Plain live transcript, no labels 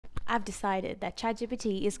I've decided that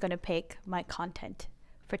ChatGPT is going to pick my content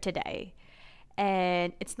for today.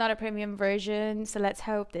 And it's not a premium version, so let's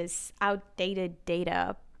hope this outdated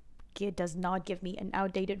data does not give me an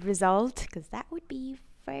outdated result, because that would be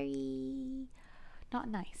very not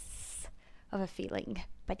nice of a feeling.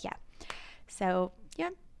 But yeah, so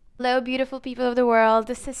yeah. Hello, beautiful people of the world.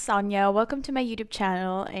 This is Sonia. Welcome to my YouTube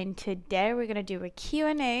channel, and today we're gonna do a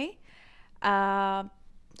Q&A,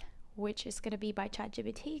 which is gonna be by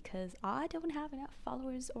ChatGPT because I don't have enough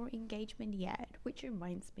followers or engagement yet. Which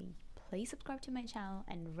reminds me, please subscribe to my channel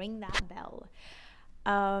and ring that bell.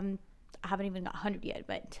 I haven't even got 100 yet,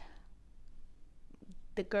 but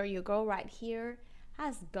your girl right here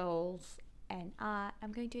has goals, and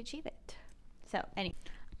I'm going to achieve it. So anyway,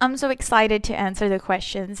 I'm so excited to answer the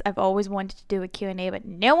questions. I've always wanted to do a Q&A, but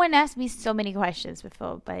no one asked me so many questions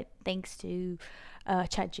before. But thanks to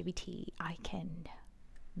ChatGPT, I can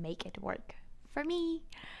make it work for me.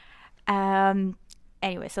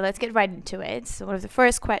 Anyway, so let's get right into it. So one of the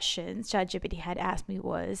first questions ChatGPT had asked me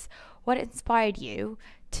was, what inspired you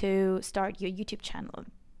to start your YouTube channel?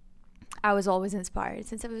 I was always inspired.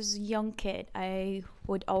 Since I was a young kid, I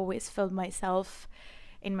would always film myself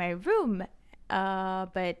in my room,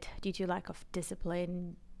 but due to lack of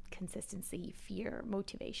discipline, consistency, fear,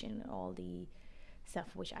 motivation, all the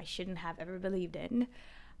stuff which I shouldn't have ever believed in,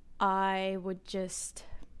 I would just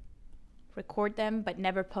record them but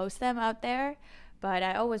never post them out there. But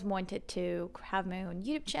I always wanted to have my own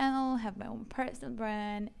YouTube channel, have my own personal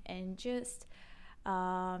brand, and just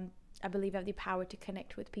I believe I have the power to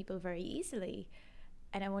connect with people very easily.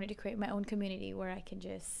 And I wanted to create my own community where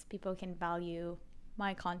people can value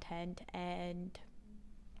my content. And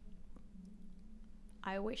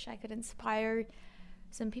I wish I could inspire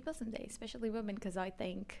some people someday, especially women, because I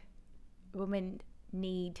think women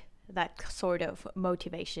need that sort of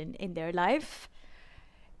motivation in their life.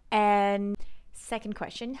 And second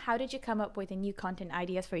question, how did you come up with the new content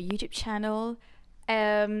ideas for a YouTube channel?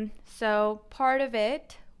 So part of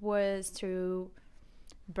it was through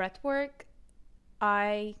breath work.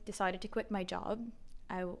 I decided to quit my job.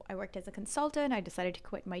 I worked as a consultant. I decided to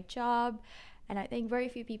quit my job. And I think very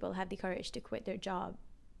few people have the courage to quit their job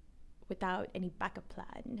without any backup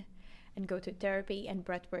plan and go to therapy and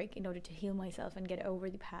breath work in order to heal myself and get over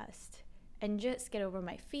the past and just get over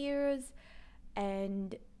my fears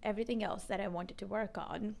and everything else that I wanted to work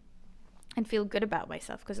on and feel good about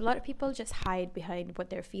myself, because a lot of people just hide behind what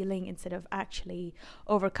they're feeling instead of actually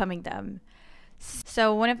overcoming them.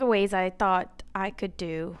 So one of the ways I thought was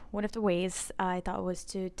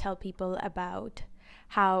to tell people about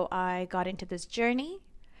how I got into this journey.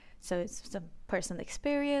 So it's some personal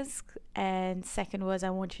experience. And second was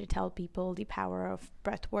I wanted to tell people the power of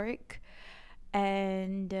breath work.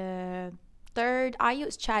 And third, I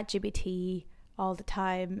use ChatGPT all the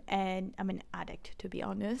time, and I'm an addict, to be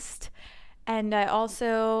honest. And I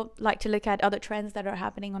also like to look at other trends that are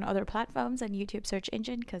happening on other platforms and YouTube search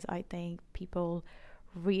engine, because I think people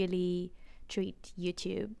really treat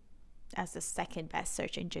YouTube as the second best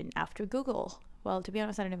search engine after Google. Well, to be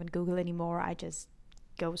honest, I don't even Google anymore. I just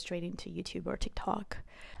go straight into YouTube or TikTok.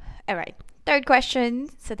 All right. Third question.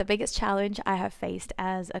 So the biggest challenge I have faced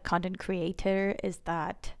as a content creator is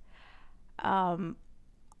that I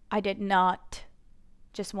did not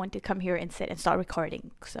just want to come here and sit and start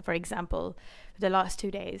recording. So for example, the last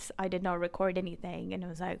 2 days I did not record anything, and I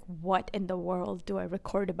was like, what in the world do I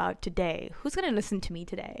record about today? Who's gonna listen to me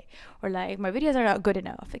today? Or like, my videos are not good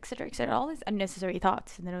enough, etc., etc., all these unnecessary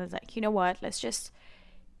thoughts. And then I was like, you know what, let's just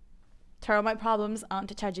throw my problems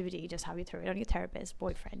onto ChatGPT, just how you throw it on your therapist,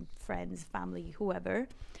 boyfriend, friends, family, whoever.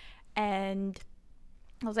 And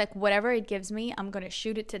I was like, whatever it gives me, I'm gonna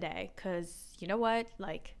shoot it today, because you know what,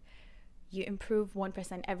 like, you improve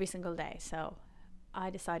 1% every single day. So I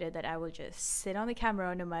decided that I will just sit on the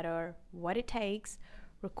camera no matter what it takes,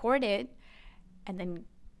 record it, and then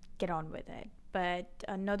get on with it. But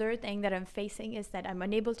another thing that I'm facing is that I'm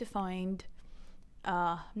unable to find,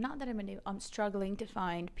 I'm struggling to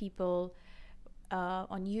find people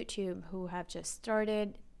on YouTube who have just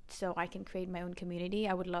started, so I can create my own community.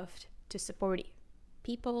 I would love to support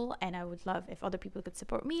people, and I would love if other people could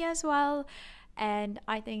support me as well. And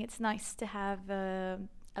I think it's nice to have a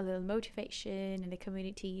little motivation and a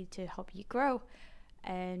community to help you grow.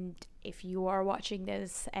 And if you are watching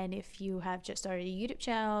this and if you have just started a YouTube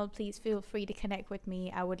channel, please feel free to connect with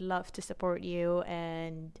me. I would love to support you,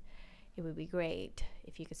 and it would be great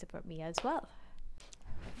if you could support me as well.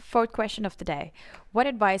 Fourth question of the day. What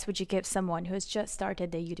advice would you give someone who has just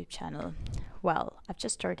started their YouTube channel? Well, I've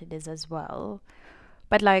just started this as well.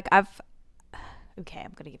 But like I'm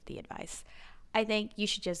going to give the advice. I think you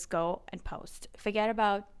should just go and post. Forget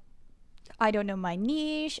about I don't know my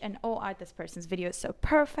niche, and this person's video is so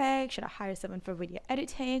perfect. Should I hire someone for video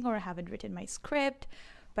editing, or I haven't written my script?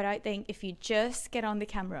 But I think if you just get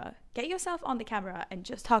yourself on the camera and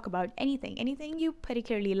just talk about anything you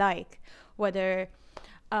particularly like, whether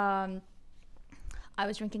I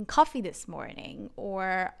was drinking coffee this morning,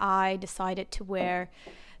 or I decided to wear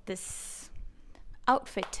this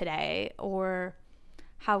outfit today, or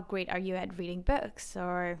how great are you at reading books,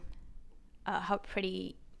 or how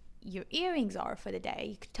pretty your earrings are for the day.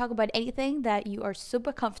 You could talk about anything that you are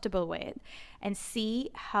super comfortable with and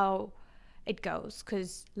see how it goes.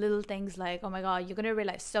 Because little things like, oh my god, you're gonna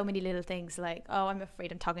realize so many little things like, oh, I'm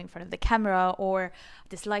afraid I'm talking in front of the camera, or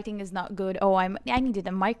this lighting is not good, I needed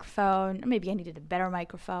a microphone, or maybe I needed a better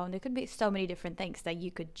microphone. There could be so many different things that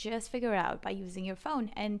you could just figure out by using your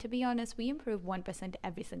phone. And to be honest, we improve 1%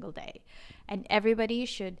 every single day, and everybody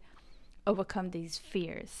should overcome these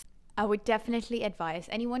fears. I would definitely advise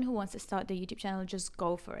anyone who wants to start their YouTube channel, just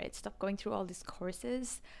go for it. Stop going through all these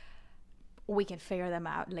courses. We can figure them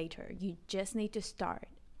out later. You just need to start.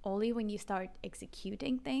 Only when you start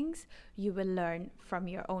executing things, you will learn from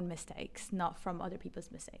your own mistakes, not from other people's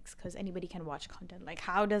mistakes. Because anybody can watch content. Like,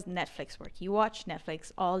 how does Netflix work? You watch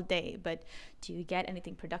Netflix all day, but do you get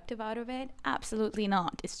anything productive out of it? Absolutely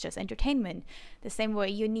not. It's just entertainment. The same way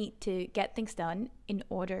you need to get things done in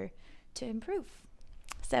order to improve.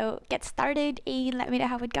 So get started and let me know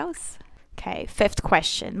how it goes. Okay, 5th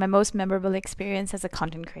question. My most memorable experience as a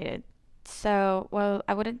content creator. So, well,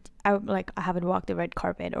 I haven't walked the red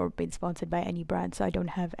carpet or been sponsored by any brand, so I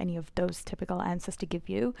don't have any of those typical answers to give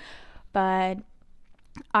you. But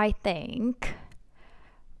I think,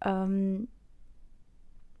 so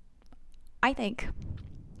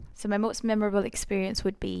my most memorable experience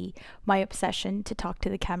would be my obsession to talk to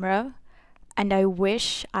the camera. And I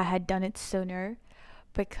wish I had done it sooner,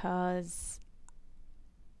 because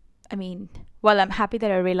I'm happy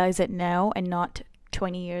that I realize it now and not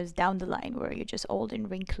 20 years down the line where you're just old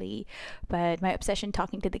and wrinkly. But my obsession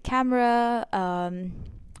talking to the camera,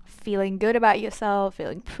 feeling good about yourself,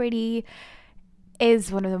 feeling pretty,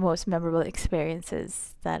 is one of the most memorable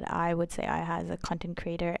experiences that I would say I had as a content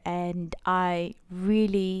creator. And I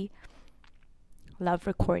really love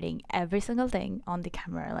recording every single thing on the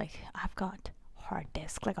camera. Like, I've got hard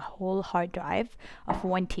disk, like a whole hard drive of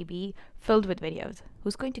 1 TB filled with videos.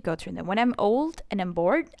 Who's going to go through them? When I'm old and I'm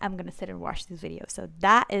bored, I'm gonna sit and watch these videos. So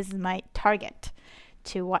that is my target,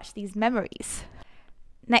 to watch these memories.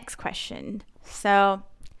 Next question. So,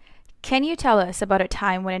 can you tell us about a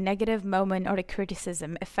time when a negative moment or a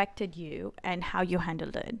criticism affected you and how you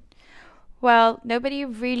handled it? Well, nobody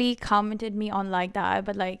really commented me on like that,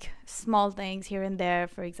 but like small things here and there.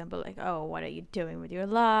 For example, like, oh, what are you doing with your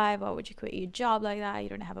life? Why would you quit your job like that? You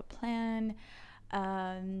don't have a plan.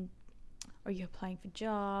 Or you're applying for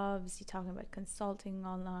jobs, you're talking about consulting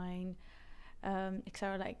online,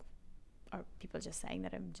 etc. Like, or people just saying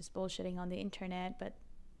that I'm just bullshitting on the internet, but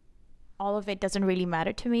all of it doesn't really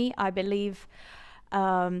matter to me. I believe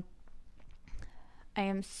I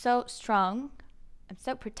am so strong, I'm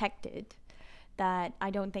so protected, that I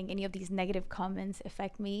don't think any of these negative comments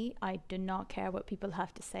affect me. I do not care what people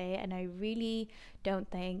have to say, and I really don't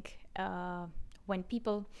think when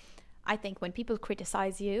people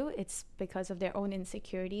criticize you, it's because of their own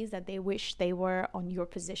insecurities, that they wish they were on your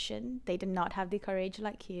position. They do not have the courage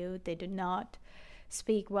like you. They do not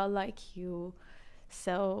speak well like you.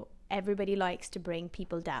 So everybody likes to bring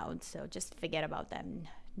people down. So just forget about them.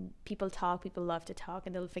 People love to talk,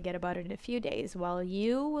 and they'll forget about it in a few days, while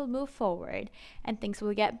you will move forward and things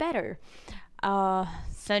will get better.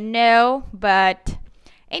 So no, but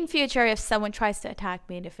in future, if someone tries to attack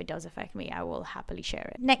me, and if it does affect me, I will happily share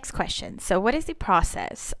it. Next question. So what is the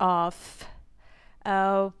process of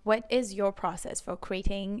what is your process for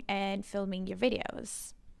creating and filming your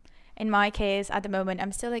videos? In my case, at the moment,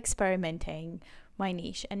 I'm still experimenting my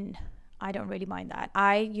niche, and I don't really mind that.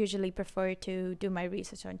 I usually prefer to do my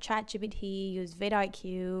research on ChatGPT, use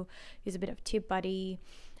vidIQ, use a bit of TubeBuddy,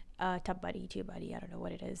 I don't know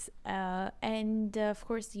what it is. And of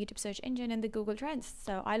course, the YouTube search engine and the Google Trends.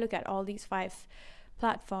 So I look at all these 5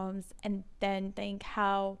 platforms and then think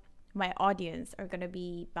how my audience are going to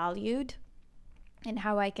be valued and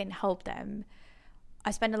how I can help them.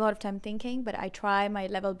 I spend a lot of time thinking, but I try my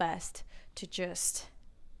level best to just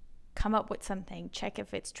come up with something, check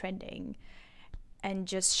if it's trending, and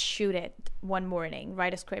just shoot it one morning,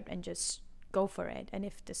 write a script and just go for it. And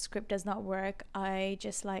if the script does not work, I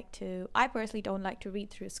personally don't like to read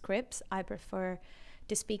through scripts. I prefer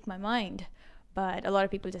to speak my mind. But a lot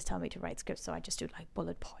of people just tell me to write scripts, so I just do like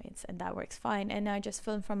bullet points, and that works fine. And I just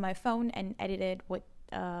film from my phone and edit it with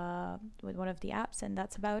one of the apps, and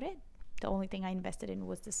that's about it. The only thing I invested in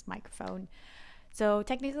was this microphone. So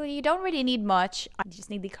technically, you don't really need much. You just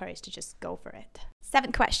need the courage to just go for it.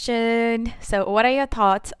 7th question. So what are your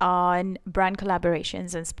thoughts on brand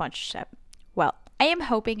collaborations and sponsorship? Well, I am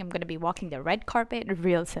hoping I'm going to be walking the red carpet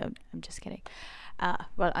real soon. I'm just kidding.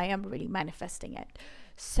 Well, I am really manifesting it.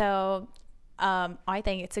 So I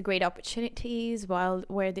think it's a great opportunities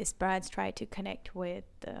where these brands try to connect with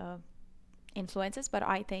influencers, but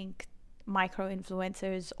I think micro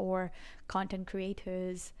influencers or content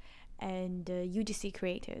creators and UGC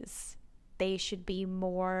creators, they should be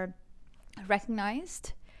more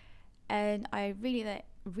recognized. And I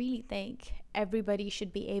really think everybody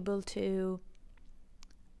should be able to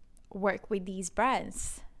work with these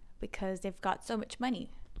brands because they've got so much money.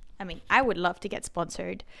 I mean, I would love to get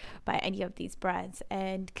sponsored by any of these brands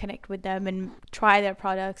and connect with them and try their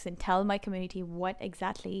products and tell my community what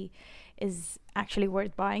exactly is actually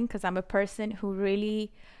worth buying, because I'm a person who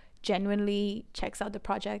really genuinely checks out the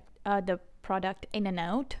product in and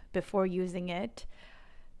out before using it.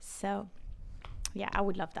 So yeah, I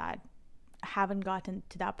would love that. I haven't gotten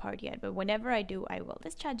to that part yet, but whenever I do, I will.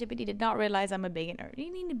 This ChatGPT did not realize I'm a beginner. Do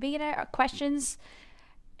you need a beginner questions?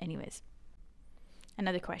 Anyways,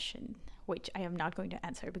 another question, which I am not going to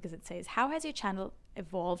answer because it says, how has your channel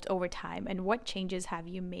evolved over time and what changes have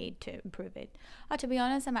you made to improve it? To be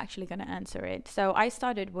honest, I'm actually going to answer it. So I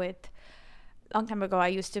started with, a long time ago, I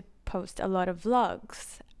used to post a lot of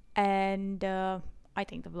vlogs, and I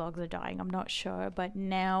think the vlogs are dying, I'm not sure, but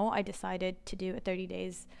now I decided to do a 30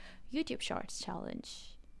 days YouTube Shorts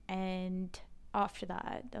challenge. And after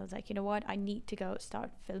that, I was like, you know what, I need to go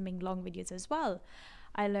start filming long videos as well.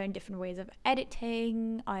 I learned different ways of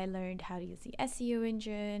editing. I learned how to use the SEO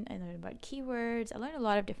engine. I learned about keywords. I learned a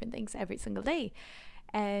lot of different things every single day.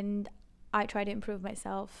 And I try to improve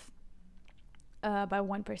myself by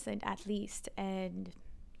 1% at least. And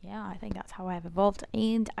yeah, I think that's how I've evolved,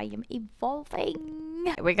 and I am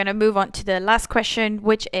evolving. We're going to move on to the last question,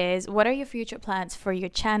 which is, what are your future plans for your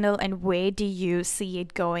channel and where do you see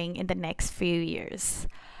it going in the next few years?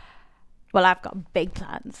 Well, I've got big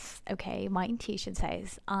plans, okay? My intuition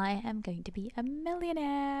says I am going to be a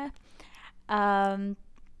millionaire. I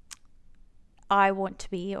want to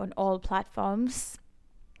be on all platforms,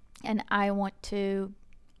 and I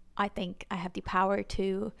think I have the power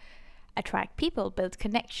to attract people, build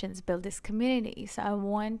connections, build this community. So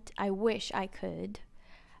I wish I could,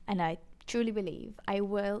 and I truly believe I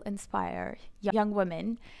will inspire young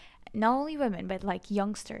women, not only women, but like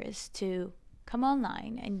youngsters, to come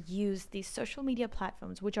online and use these social media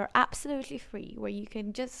platforms, which are absolutely free, where you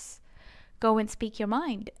can just go and speak your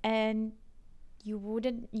mind. And you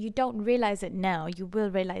don't realize it now, you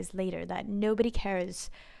will realize later that nobody cares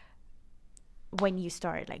when you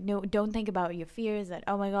start. Like, no, don't think about your fears that,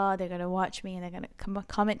 oh my god, they're gonna watch me and they're gonna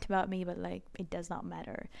comment about me, but like, it does not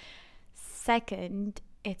matter. Second,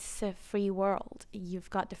 it's a free world. You've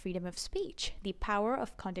got the freedom of speech, the power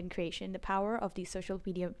of content creation, the power of these social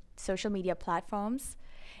media platforms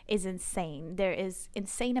is insane. There is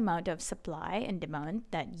insane amount of supply and demand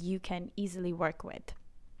that you can easily work with.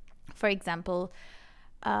 For example,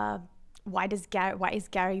 why is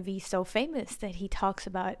Gary Vee so famous? That he talks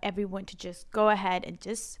about everyone to just go ahead and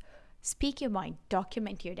just speak your mind,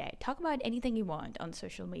 document your day, talk about anything you want on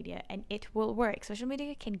social media, and it will work. Social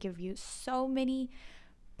media can give you so many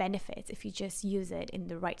benefits if you just use it in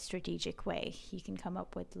the right strategic way. You can come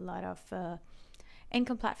up with a lot of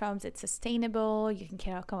income platforms. It's sustainable. You can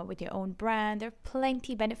come up with your own brand. There are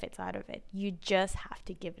plenty benefits out of it. You just have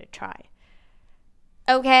to give it a try.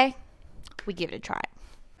 Okay, we give it a try.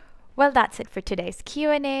 Well, that's it for today's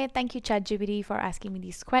Q&A. Thank you, ChatGPT, for asking me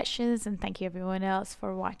these questions, and thank you everyone else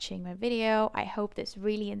for watching my video. I hope this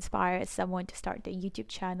really inspires someone to start their YouTube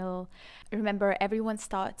channel. Remember, everyone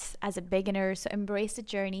starts as a beginner, so embrace the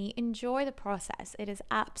journey, enjoy the process. It is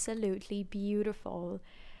absolutely beautiful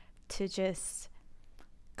to just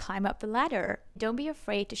climb up the ladder. Don't be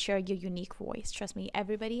afraid to share your unique voice. Trust me,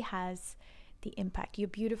 everybody has the impact. You're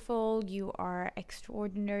beautiful, you are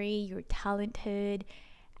extraordinary, you're talented,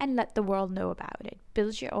 and let the world know about it.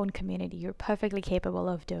 Build your own community. You're perfectly capable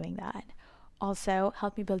of doing that. Also,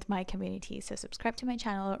 help me build my community. So subscribe to my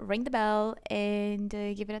channel, ring the bell, and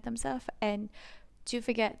give it a thumbs up. And do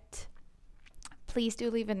forget, please do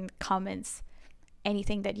leave in comments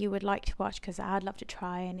anything that you would like to watch, because I'd love to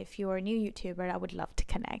try. And if you're a new YouTuber, I would love to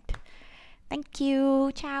connect. Thank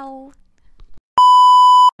you. Ciao.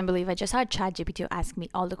 I believe I just had ChatGPT ask me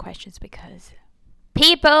all the questions because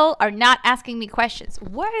people are not asking me questions.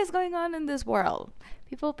 What is going on in this world?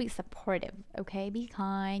 People, be supportive, okay? Be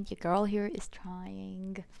kind. Your girl here is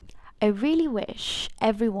trying. I really wish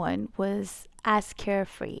everyone was as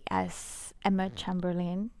carefree as Emma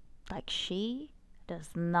Chamberlain. Like, she does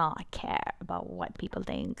not care about what people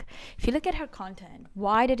think. If you look at her content,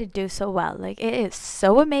 why did it do so well? Like, it is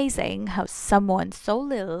so amazing how someone so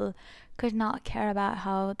little could not care about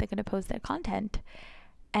how they're going to post their content.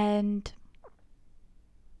 And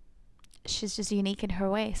she's just unique in her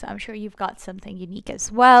way. So I'm sure you've got something unique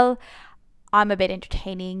as well. I'm a bit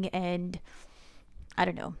entertaining and, I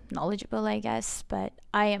don't know, knowledgeable, I guess, but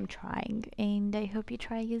I am trying, and I hope you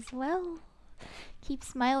try as well. Keep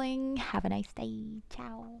smiling. Have a nice day.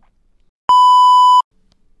 Ciao.